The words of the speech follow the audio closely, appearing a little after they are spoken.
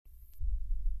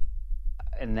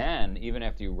And then even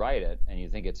after you write it and you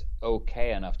think it's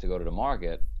okay enough to go to the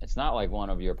market, it's not like one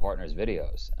of your partner's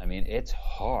videos. I mean, it's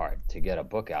hard to get a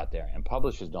book out there, and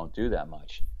publishers don't do that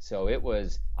much. So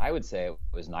I would say it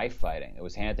was knife fighting. It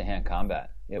was hand-to-hand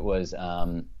combat. It was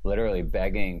literally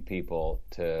begging people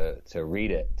to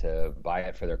read it, to buy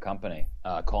it for their company,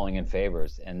 calling in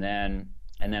favors. And then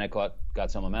it got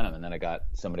some momentum, and then I got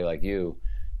somebody like you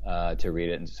to read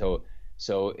it. And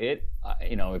so it,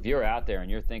 if you're out there and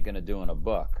you're thinking of doing a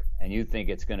book and you think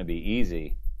it's going to be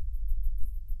easy.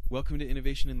 Welcome to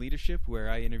Innovation and Leadership, where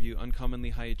I interview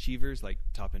uncommonly high achievers like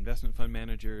top investment fund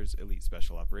managers, elite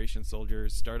special operations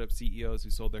soldiers, startup CEOs who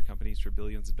sold their companies for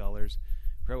billions of dollars,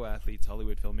 pro athletes,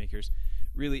 Hollywood filmmakers,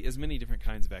 really as many different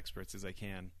kinds of experts as I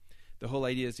can. The whole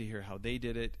idea is to hear how they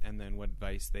did it and then what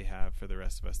advice they have for the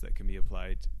rest of us that can be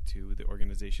applied to the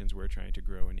organizations we're trying to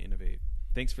grow and innovate.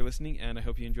 Thanks for listening, and I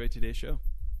hope you enjoyed today's show.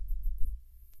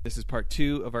 This is part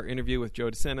 2 of our interview with Joe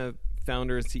DeSena,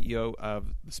 founder and CEO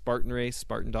of the Spartan Race,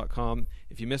 Spartan.com.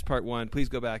 If you missed part 1, please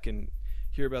go back and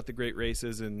hear about the great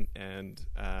races and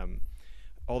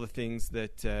all the things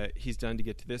that he's done to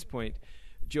get to this point.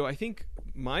 Joe, I think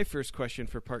my first question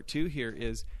for part 2 here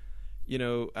is,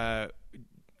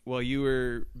 while you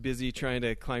were busy trying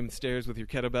to climb the stairs with your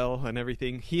kettlebell and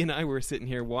everything, he and I were sitting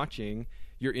here watching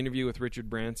your interview with Richard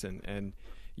Branson. And,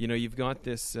 you've got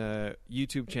this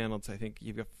YouTube channel. I think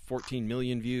you've got 14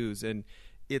 million views. And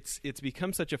it's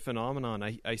become such a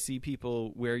phenomenon. I see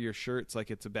people wear your shirts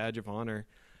like it's a badge of honor.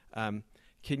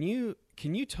 Can you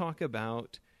talk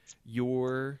about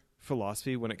your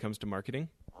philosophy when it comes to marketing?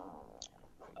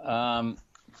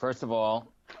 First of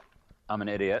all, I'm an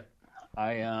idiot.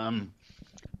 I'm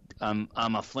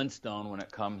a Flintstone when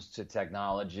it comes to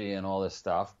technology and all this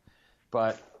stuff.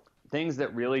 But things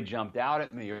that really jumped out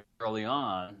at me early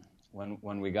on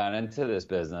when we got into this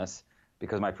business,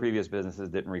 because my previous businesses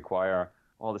didn't require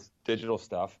all this digital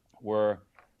stuff, were,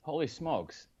 holy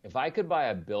smokes, if I could buy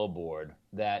a billboard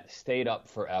that stayed up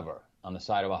forever on the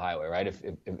side of a highway, right?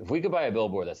 If we could buy a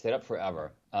billboard that stayed up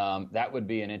forever, that would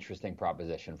be an interesting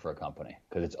proposition for a company,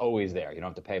 because it's always there. You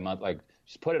don't have to pay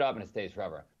just put it up and it stays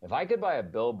forever. If I could buy a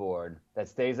billboard that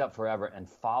stays up forever and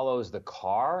follows the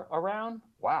car around,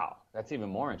 wow, that's even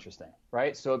more interesting,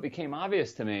 right? So it became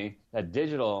obvious to me that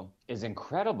digital is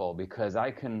incredible, because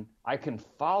I can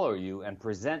follow you and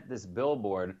present this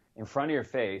billboard in front of your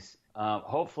face,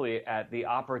 hopefully at the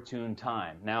opportune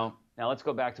time. Now let's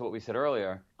go back to what we said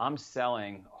earlier. I'm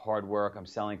selling hard work, I'm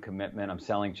selling commitment, I'm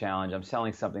selling challenge, I'm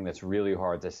selling something that's really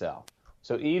hard to sell.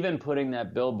 So even putting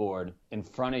that billboard in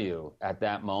front of you at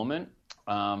that moment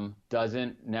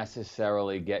doesn't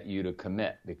necessarily get you to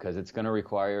commit, because it's going to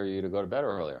require you to go to bed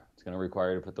earlier. It's going to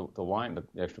require you to put the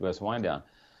extra glass of wine down.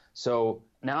 So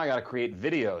now I got to create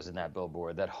videos in that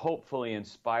billboard that hopefully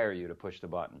inspire you to push the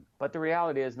button. But the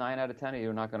reality is 9 out of 10 of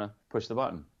you are not going to push the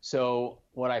button. So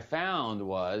what I found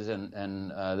was,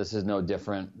 and this is no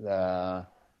different,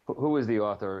 who was the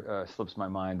author, slips my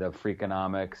mind, of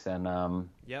Freakonomics and...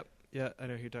 Yep. Yeah, I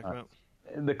know who you're talking about.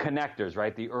 The connectors,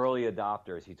 right? The early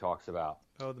adopters he talks about.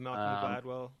 Oh, the Malcolm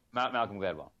Gladwell. Malcolm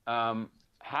Gladwell.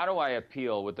 How do I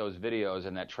appeal with those videos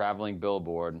and that traveling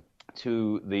billboard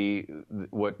to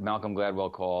what Malcolm Gladwell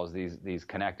calls these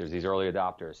connectors, these early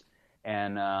adopters?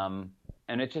 And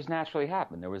it just naturally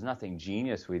happened. There was nothing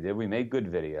genius we did. We made good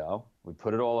video. We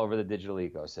put it all over the digital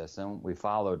ecosystem. We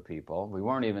followed people. We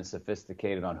weren't even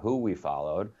sophisticated on who we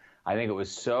followed. I think it was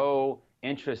so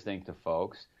interesting to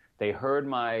folks. They heard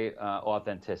my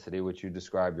authenticity, which you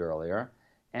described earlier,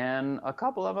 and a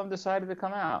couple of them decided to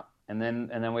come out. And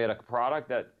then we had a product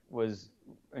that was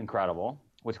incredible.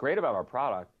 What's great about our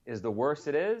product is the worse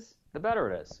it is, the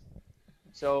better it is.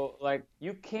 So,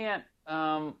 you can't,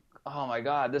 oh my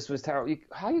God, this was terrible.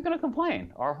 How are you going to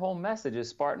complain? Our whole message is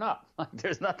Spartan up.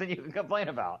 There's nothing you can complain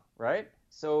about, right?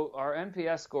 So our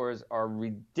NPS scores are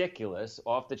ridiculous,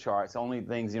 off the charts, only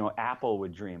things, Apple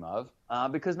would dream of,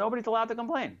 because nobody's allowed to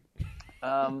complain.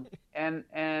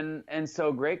 And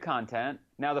so great content.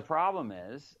 Now the problem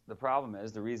is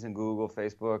the reason Google,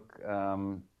 Facebook,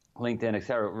 LinkedIn, et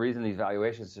cetera, the reason these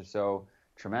valuations are so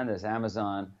tremendous,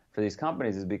 Amazon, for these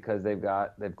companies, is because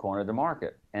they've cornered the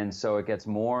market. And so it gets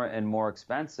more and more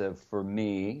expensive for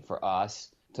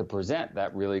us to present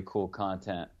that really cool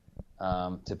content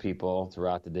to people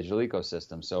throughout the digital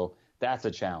ecosystem. So that's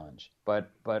a challenge.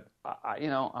 But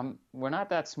we're not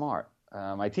that smart.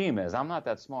 My team is. I'm not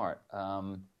that smart.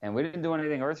 And we didn't do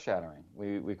anything earth-shattering.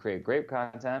 We create great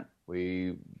content.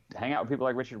 We hang out with people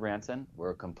like Richard Branson.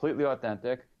 We're completely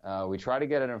authentic. We try to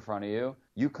get it in front of you.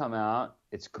 You come out.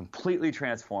 It's completely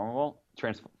transformational.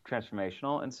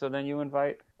 And so then you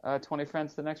invite 20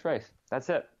 friends to the next race. That's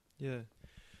it. Yeah.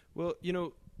 Well,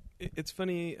 it's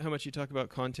funny how much you talk about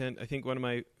content. I think one of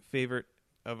my favorite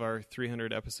of our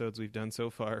 300 episodes we've done so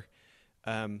far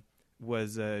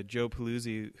was Joe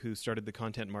Paluzzi, who started the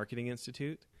Content Marketing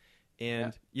Institute.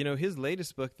 And, his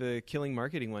latest book, the Killing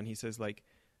Marketing one, he says, like,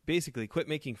 basically quit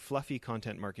making fluffy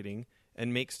content marketing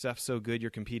and make stuff so good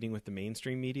you're competing with the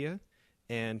mainstream media.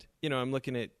 And, I'm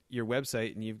looking at your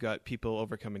website and you've got people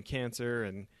overcoming cancer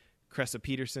and Cressa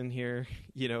Peterson here,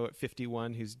 at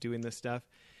 51 who's doing this stuff.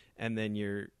 And then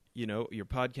your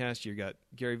podcast, you got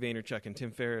Gary Vaynerchuk and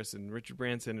Tim Ferriss and Richard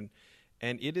Branson.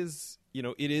 And it is,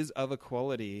 it is of a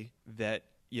quality that,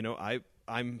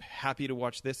 I'm happy to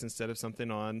watch this instead of something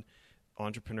on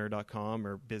entrepreneur.com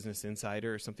or Business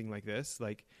Insider or something like this.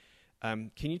 Like,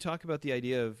 can you talk about the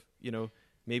idea of,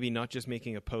 maybe not just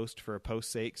making a post for a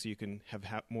post's sake so you can have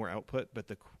more output, but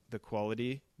the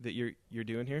quality that you're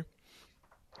doing here?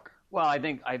 Well, I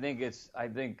think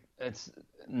it's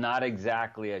not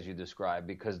exactly as you described,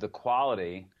 because the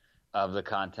quality of the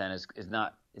content is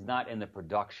not in the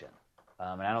production,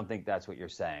 and I don't think that's what you're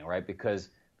saying, right? Because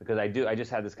I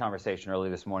just had this conversation early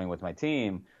this morning with my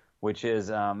team, which is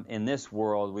in this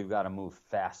world we've got to move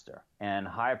faster, and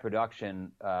high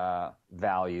production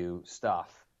value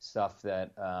stuff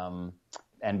that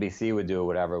NBC would do or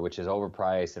whatever, which is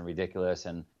overpriced and ridiculous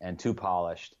and too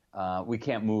polished. We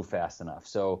can't move fast enough.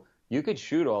 So you could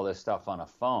shoot all this stuff on a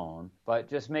phone, but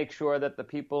just make sure that the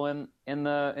people in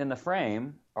the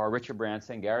frame are Richard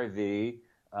Branson, Gary Vee,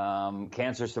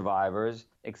 cancer survivors,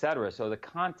 etc. So the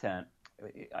content.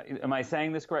 Am I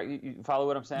saying this correct? You follow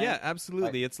what I'm saying? Yeah,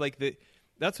 absolutely. It's like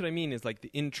that's what I mean is like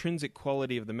the intrinsic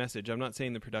quality of the message. I'm not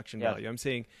saying the production value. I'm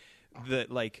saying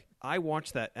that, like, I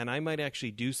watched that and I might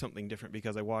actually do something different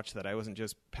because I watched that. I wasn't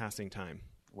just passing time.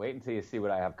 Wait until you see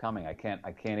what I have coming. I can't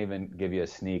even give you a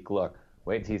sneak look.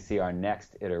 Wait until you see our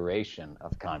next iteration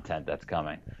of content that's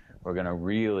coming. We're going to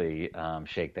really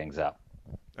shake things up.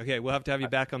 Okay, we'll have to have you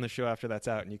back on the show after that's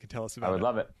out, and you can tell us about it. I would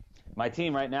love it. My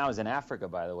team right now is in Africa,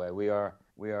 by the way. We are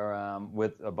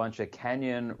with a bunch of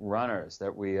Kenyan runners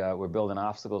that we're building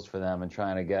obstacles for them and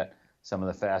trying to get some of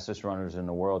the fastest runners in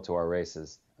the world to our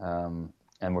races.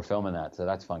 And we're filming that, so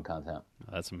that's fun content.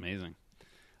 That's amazing.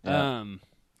 Yeah.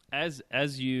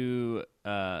 As you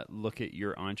look at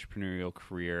your entrepreneurial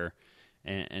career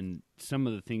and some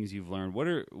of the things you've learned,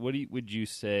 would you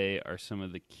say are some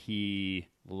of the key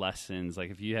lessons?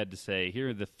 Like, if you had to say, here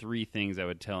are the 3 things I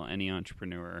would tell any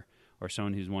entrepreneur or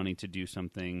someone who's wanting to do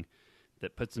something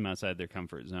that puts them outside their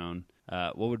comfort zone,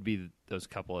 what would be those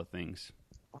couple of things?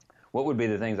 What would be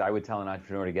the things I would tell an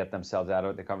entrepreneur to get themselves out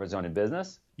of the comfort zone in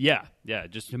business? Yeah,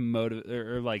 just to motivate,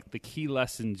 or like the key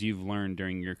lessons you've learned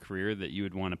during your career that you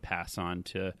would want to pass on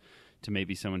to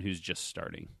maybe someone who's just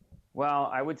starting. Well,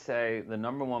 I would say the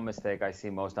number one mistake I see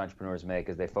most entrepreneurs make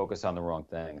is they focus on the wrong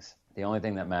things. The only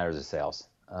thing that matters is sales.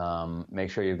 Make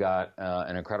sure you've got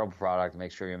an incredible product.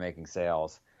 Make sure you're making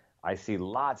sales. I see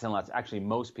lots and lots, actually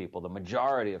most people, the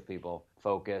majority of people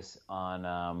focus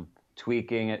on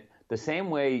tweaking it. The same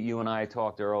way you and I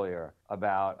talked earlier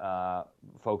about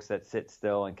folks that sit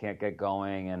still and can't get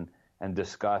going and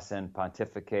discuss and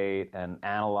pontificate and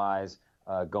analyze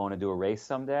going to do a race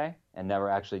someday and never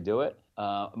actually do it.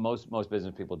 Most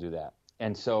business people do that.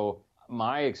 And so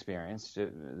my experience,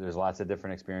 there's lots of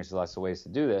different experiences, lots of ways to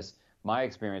do this. My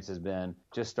experience has been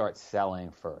just start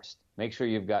selling first. Make sure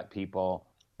you've got people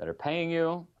that are paying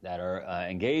you, that are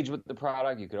engaged with the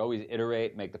product. You could always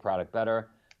iterate, make the product better,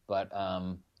 but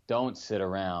don't sit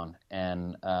around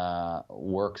and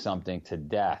work something to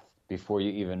death before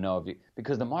you even know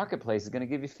because the marketplace is going to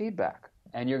give you feedback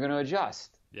and you're going to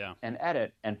adjust and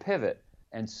edit and pivot.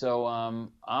 And so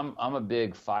I'm a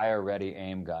big fire, ready,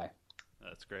 aim guy.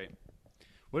 That's great.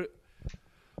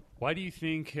 Why do you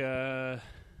think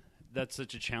that's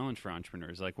such a challenge for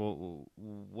entrepreneurs? Like, well,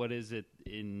 what is it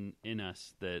in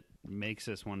us that makes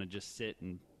us want to just sit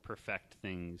and perfect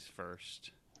things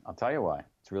first? I'll tell you why.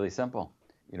 It's really simple.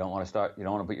 You don't want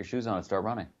to put your shoes on and start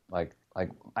running. Like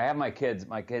I have my kids.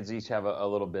 My kids each have a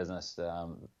little business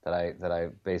that I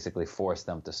basically force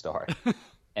them to start.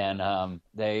 And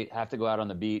they have to go out on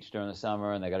the beach during the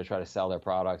summer, and they got to try to sell their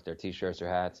products, their T-shirts or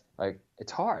hats. Like,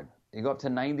 it's hard. You go up to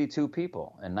 92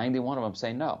 people, and 91 of them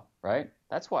say no, right?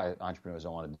 That's why entrepreneurs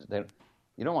don't want to.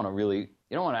 You don't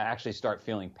want to actually start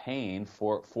feeling pain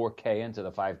 4K into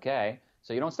the 5K,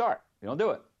 so you don't start. You don't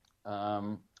do it.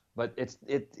 But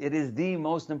it is the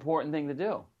most important thing to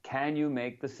do. Can you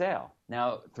make the sale?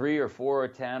 Now, 3 or 4 or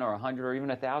 10 or 100 or even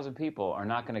 1,000 people are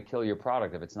not going to kill your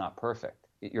product if it's not perfect.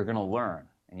 You're going to learn.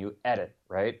 and you edit,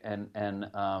 right? And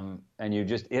you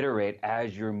just iterate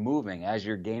as you're moving, as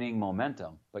you're gaining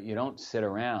momentum. But you don't sit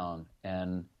around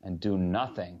and do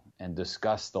nothing and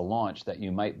discuss the launch that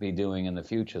you might be doing in the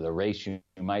future, the race you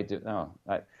might do. No,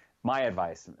 my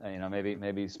advice,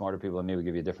 maybe smarter people than me would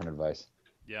give you different advice.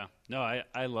 Yeah, no,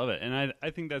 I love it, and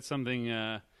I think that's something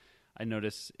I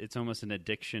notice. It's almost an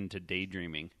addiction to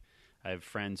daydreaming. I have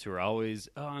friends who are always,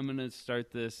 I'm going to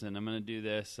start this and I'm going to do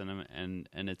this, and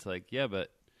it's like, yeah, but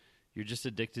you're just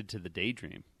addicted to the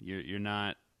daydream. You're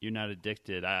not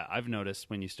addicted. I've noticed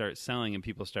when you start selling and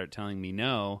people start telling me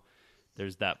no,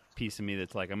 there's that piece of me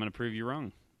that's like, I'm going to prove you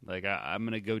wrong. Like I'm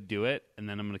going to go do it, and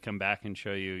then I'm going to come back and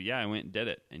show you, yeah, I went and did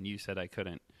it, and you said I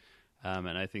couldn't.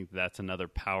 And I think that's another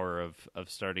power of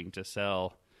starting to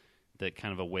sell that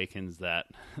kind of awakens that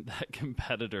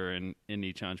competitor in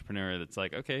each entrepreneur that's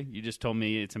like, okay, you just told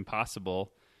me it's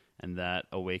impossible, and that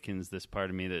awakens this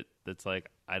part of me that's like,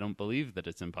 I don't believe that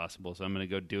it's impossible, so I'm going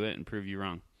to go do it and prove you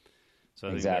wrong. So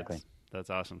I think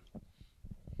that's awesome.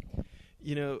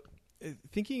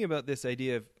 Thinking about this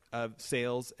idea of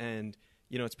sales, and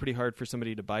it's pretty hard for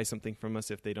somebody to buy something from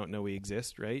us if they don't know we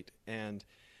exist, right? And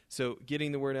so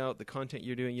getting the word out, the content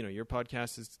you're doing, your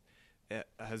podcast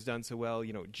has done so well.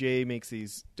 Jay makes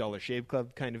these Dollar Shave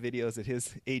Club kind of videos at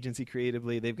his agency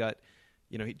creatively. They've got,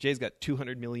 Jay's got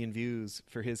 200 million views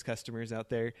for his customers out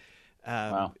there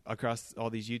across all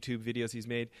these YouTube videos he's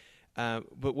made.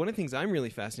 But one of the things I'm really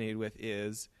fascinated with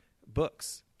is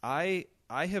books. I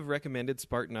have recommended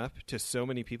Spartan Up to so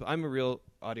many people. I'm a real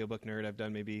audiobook nerd. I've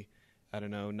done maybe,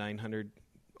 900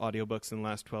 audiobooks in the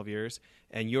last 12 years.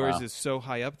 And yours is so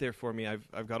high up there for me.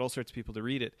 I've got all sorts of people to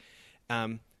read it.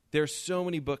 There's so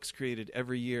many books created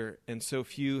every year, and so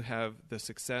few have the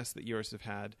success that yours have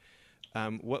had.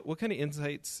 What kind of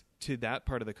insights to that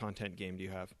part of the content game do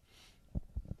you have?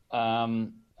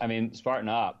 Spartan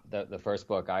Up, the first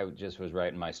book, I just was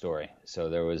writing my story. So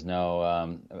there was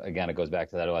no, again, it goes back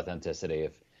to that authenticity.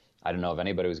 If I didn't know if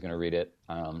anybody was going to read it.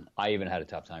 I even had a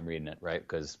tough time reading it, right?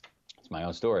 Because it's my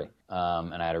own story.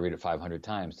 And I had to read it 500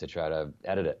 times to try to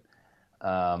edit it.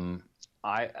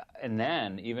 And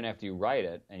then even after you write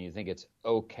it and you think it's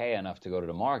okay enough to go to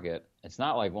the market, it's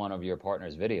not like one of your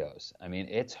partner's videos.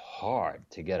 It's hard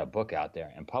to get a book out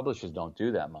there, and publishers don't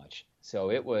do that much.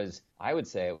 So I would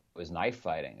say it was knife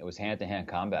fighting. It was hand-to-hand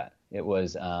combat. It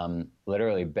was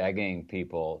literally begging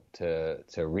people to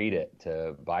read it,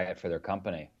 to buy it for their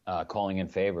company, calling in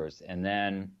favors. And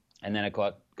then it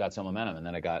got some momentum, and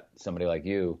then it got somebody like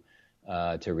you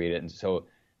to read it. And so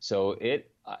it,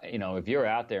 if you're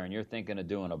out there and you're thinking of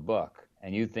doing a book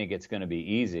and you think it's going to be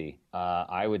easy,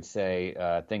 I would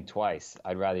say think twice.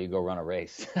 I'd rather you go run a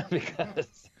race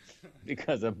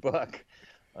because a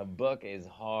book is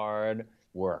hard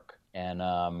work, and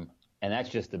that's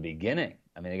just the beginning.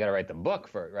 You got to write the book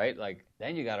first, right? Like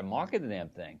then you got to market the damn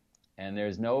thing, and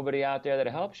there's nobody out there that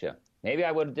helps you. Maybe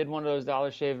I would have did one of those Dollar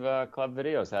Shave Club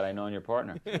videos had I known your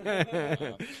partner.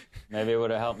 Maybe it would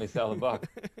have helped me sell the book.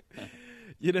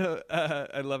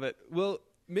 I love it. Well,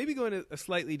 maybe go in a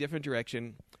slightly different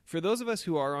direction. For those of us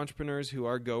who are entrepreneurs, who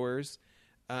are goers,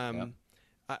 I've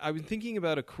been thinking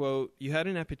about a quote. You had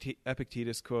an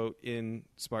Epictetus quote in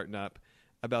Spartan Up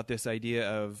about this idea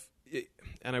of,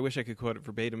 and I wish I could quote it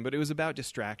verbatim, but it was about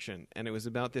distraction. And it was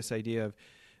about this idea of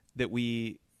that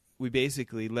we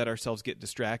basically let ourselves get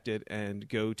distracted and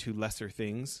go to lesser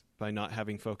things by not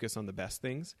having focus on the best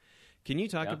things. Can you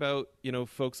talk about,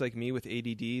 folks like me with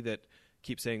ADD that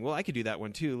keep saying, well, I could do that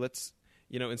one too. Let's,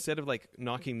 instead of like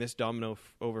knocking this domino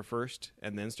over first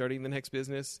and then starting the next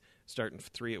business, starting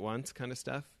 3 at once kind of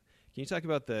stuff. Can you talk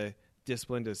about the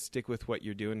discipline to stick with what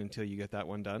you're doing until you get that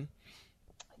one done?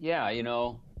 Yeah,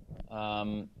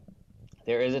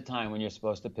 there is a time when you're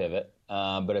supposed to pivot,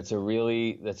 but that's a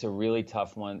really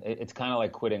tough one. It's kind of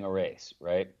like quitting a race,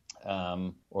 right?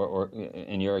 Or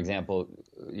in your example,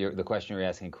 the question you're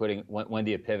asking, quitting. When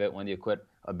do you pivot? When do you quit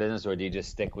a business, or do you just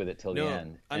stick with it till the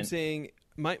end? I'm saying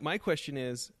my question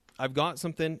is, I've got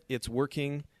something, it's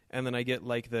working, and then I get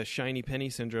like the shiny penny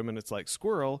syndrome, and it's like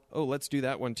squirrel. Oh, let's do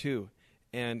that one too.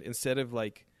 And instead of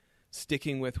like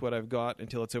sticking with what I've got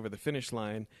until it's over the finish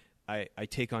line, I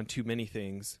take on too many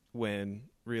things when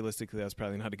realistically that's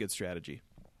probably not a good strategy.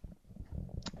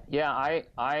 Yeah,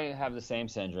 I have the same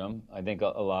syndrome. I think a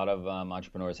lot of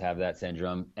entrepreneurs have that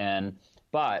syndrome.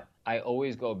 But I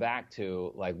always go back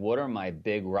to, like, what are my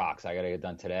big rocks? I got to get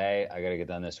done today. I got to get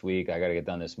done this week. I got to get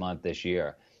done this month, this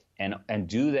year. And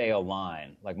do they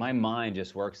align? Like, my mind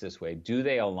just works this way. Do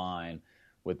they align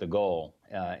with the goal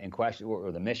in question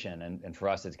or the mission? And for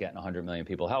us, it's getting 100 million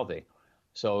people healthy.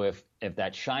 So if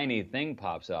that shiny thing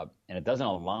pops up and it doesn't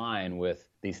align with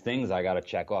these things I got to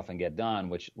check off and get done,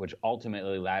 which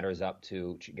ultimately ladders up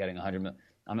to getting 100 million,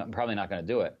 I'm probably not going to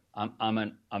do it. I'm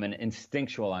an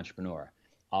instinctual entrepreneur.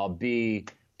 I'll be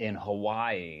in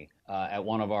Hawaii at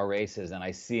one of our races, and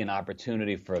I see an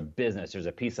opportunity for a business. There's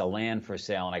a piece of land for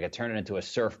sale, and I could turn it into a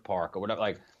surf park or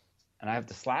whatever. And I have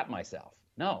to slap myself.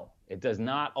 No, it does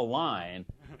not align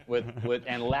with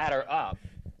and ladder up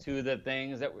to the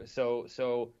things that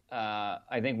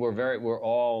I think we're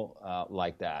all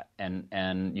like that,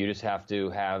 and you just have to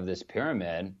have this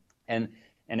pyramid, and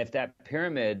if that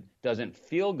pyramid doesn't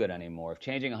feel good anymore, if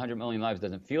changing 100 million lives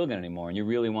doesn't feel good anymore, and you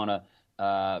really want to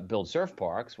build surf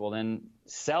parks, well then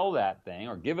sell that thing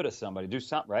or give it to somebody, do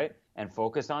something, right, and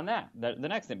focus on that. The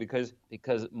next thing, because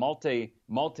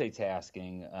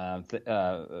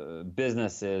multitasking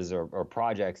businesses or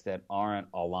projects that aren't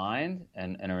aligned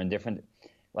and are in different.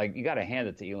 Like, you got to hand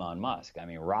it to Elon Musk. I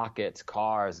mean, rockets,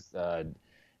 cars,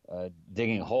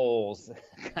 digging holes.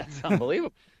 That's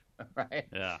unbelievable, right?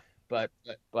 Yeah. But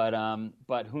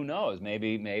who knows?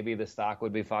 Maybe the stock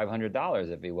would be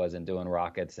 $500 if he wasn't doing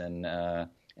rockets and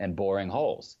boring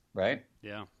holes, right?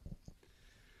 Yeah.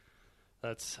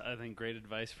 That's, I think, great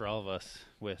advice for all of us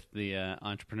with the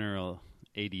entrepreneurial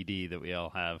ADD that we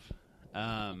all have.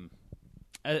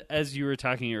 As you were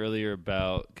talking earlier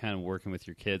about kind of working with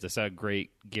your kids, I saw a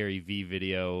great Gary Vee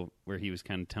video where he was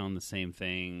kind of telling the same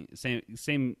thing,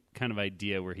 same kind of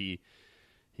idea where he's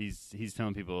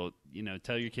telling people,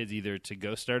 tell your kids either to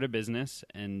go start a business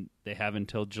and they have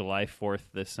until July 4th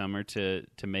this summer to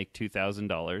make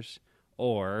 $2,000,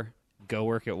 or go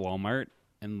work at Walmart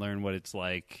and learn what it's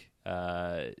like,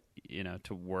 to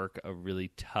work a really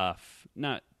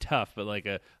not tough, but like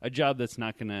a job that's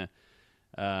not going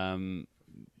to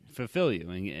fulfill you.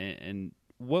 And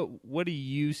what do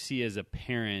you see as a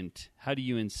parent? How do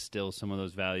you instill some of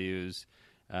those values?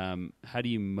 How do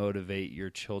you motivate your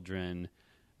children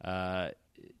to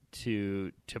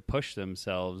push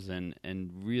themselves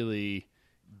and really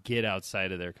get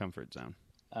outside of their comfort zone?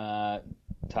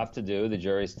 Tough to do. The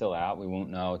jury's still out. We won't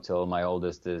know till my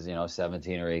oldest is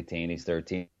 17 or 18. He's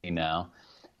 13 now.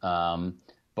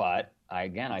 But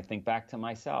I think back to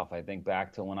myself. I think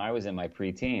back to when I was in my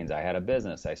preteens. I had a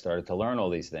business. I started to learn all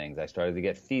these things. I started to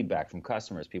get feedback from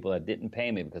customers, people that didn't pay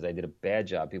me because I did a bad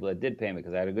job, people that did pay me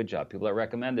because I had a good job, people that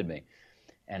recommended me.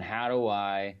 And how do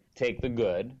I take the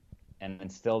good and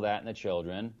instill that in the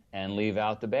children and leave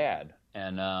out the bad?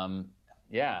 And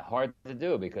hard to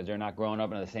do because they're not growing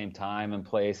up in the same time and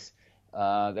place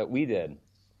that we did.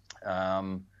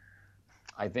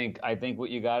 I think what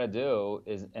you got to do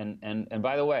is, and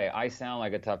by the way, I sound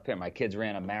like a tough parent. My kids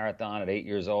ran a marathon at 8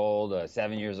 years old,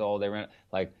 7 years old. They ran,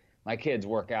 like, my kids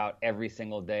work out every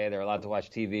single day. They're allowed to watch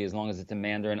TV as long as it's in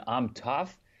Mandarin. I'm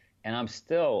tough, and I'm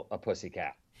still a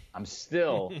pussycat. I'm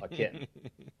still a kitten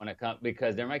when it comes,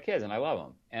 because they're my kids and I love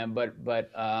them. And but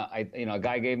a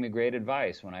guy gave me great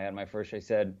advice when I had my first. He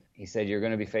said you're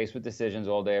going to be faced with decisions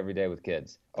all day, every day with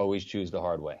kids. Always choose the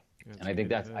hard way. And I think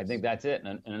that's it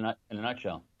in a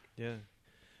nutshell. Yeah.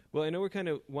 Well, I know we're kind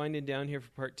of winding down here for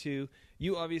part 2.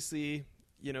 You obviously,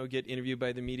 get interviewed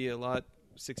by the media a lot,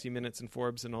 60 Minutes and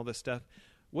Forbes and all this stuff.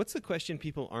 What's the question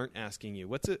people aren't asking you?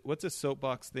 What's a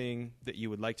soapbox thing that you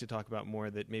would like to talk about more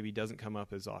that maybe doesn't come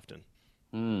up as often?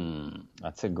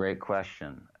 That's a great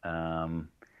question. I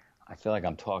feel like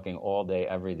I'm talking all day,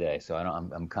 every day. So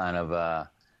I'm kind of,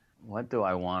 what do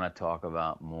I want to talk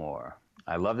about more?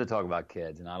 I love to talk about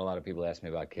kids. Not a lot of people ask me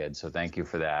about kids, so thank you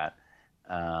for that.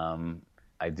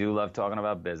 I do love talking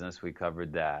about business. We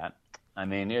covered that. I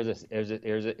mean, here's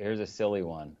a silly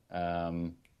one.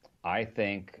 I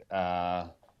think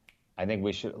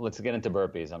we should, let's get into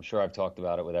burpees. I'm sure I've talked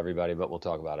about it with everybody, but we'll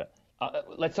talk about it.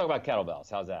 Let's talk about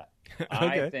kettlebells. How's that? Okay.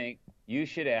 I think you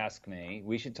should ask me.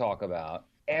 We should talk about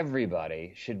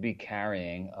everybody should be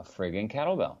carrying a friggin'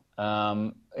 kettlebell.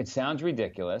 It sounds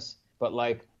ridiculous, but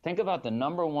think about the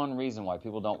number one reason why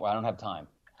people I don't have time.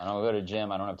 I don't go to the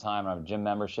gym. I don't have time. I don't have a gym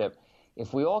membership.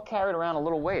 If we all carried around a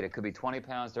little weight, it could be 20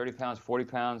 pounds, 30 pounds, 40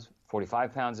 pounds,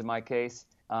 45 pounds in my case.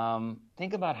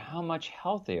 Think about how much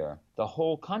healthier the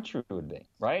whole country would be,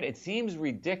 right? It seems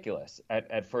ridiculous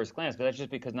at first glance, but that's just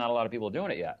because not a lot of people are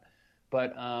doing it yet.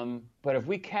 But if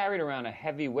we carried around a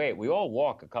heavy weight, we all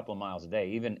walk a couple of miles a day,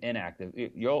 even inactive.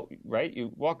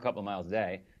 You walk a couple of miles a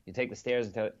day. You take the stairs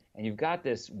and you've got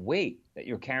this weight that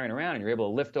you're carrying around, and you're able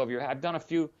to lift over your head. I've done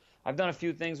a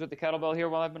few things with the kettlebell here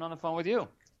while I've been on the phone with you.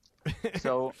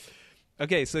 So,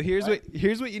 okay, so here's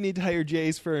what you need to hire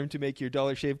Jay's firm to make your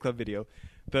Dollar Shave Club video.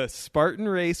 the Spartan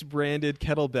Race branded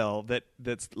kettlebell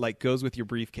that's like goes with your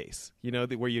briefcase. You know,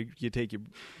 where you take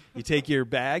your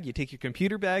bag, you take your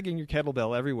computer bag and your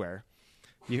kettlebell everywhere.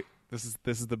 This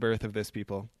is the birth of this,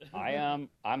 people. I'm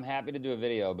happy to do a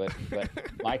video, but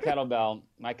my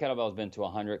kettlebell's been to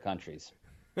 100 countries,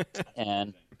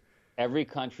 and every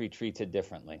country treats it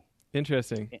differently.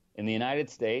 Interesting. In the United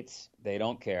States, they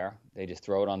don't care. They just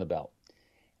throw it on the belt.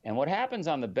 And what happens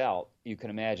on the belt, you can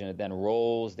imagine, it then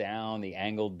rolls down the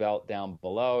angled belt down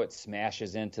below. It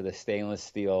smashes into the stainless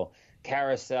steel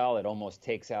carousel. It almost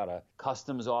takes out a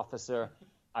customs officer.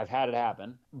 I've had it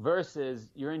happen.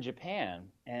 Versus you're in Japan,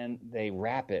 and they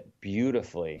wrap it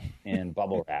beautifully in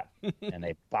bubble wrap, and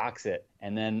they box it.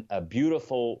 And then a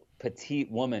beautiful petite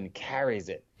woman carries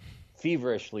it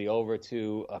feverishly over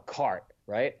to a cart,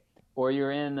 right? Or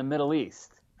you're in the Middle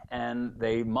East, and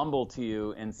they mumble to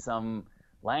you in some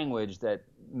language that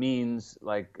means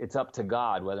like it's up to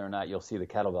God whether or not you'll see the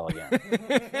kettlebell again.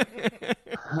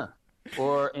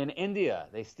 Or in India,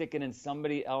 they stick it in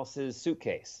somebody else's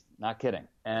suitcase. Not kidding.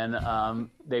 And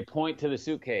they point to the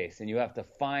suitcase, and you have to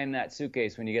find that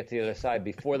suitcase when you get to the other side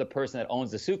before the person that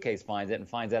owns the suitcase finds it and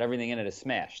finds out everything in it is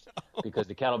smashed because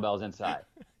the kettlebell's inside.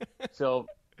 So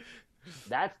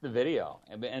that's the video.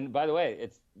 And by the way,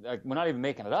 it's like, we're not even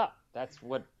making it up. That's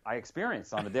what I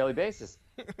experience on a daily basis.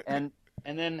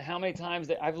 And then how many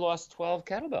times I've lost 12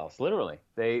 kettlebells, literally.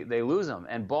 They lose them.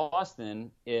 And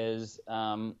Boston is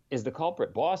the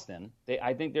culprit. Boston,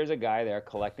 I think there's a guy there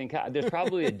collecting there's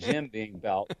probably a gym being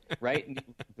built right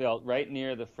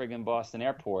near the friggin' Boston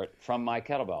airport from my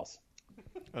kettlebells.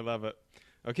 I love it.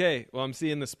 Okay, well, I'm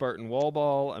seeing the Spartan wall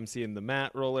ball. I'm seeing the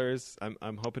mat rollers.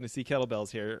 I'm hoping to see kettlebells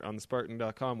here on the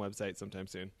Spartan.com website sometime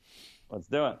soon. Let's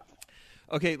do it.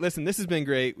 Okay, listen, this has been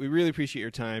great. We really appreciate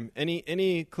your time.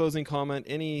 Any closing comment,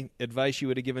 any advice you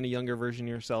would have given a younger version of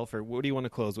yourself, or what do you want to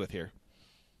close with here?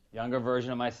 Younger version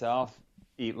of myself,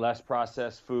 eat less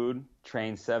processed food,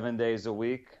 train 7 days a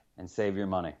week, and save your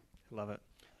money. Love it.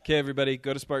 Okay, everybody,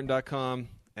 go to Spartan.com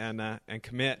and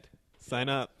commit. Sign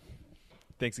up.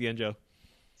 Thanks again, Joe.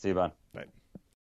 See you, bud.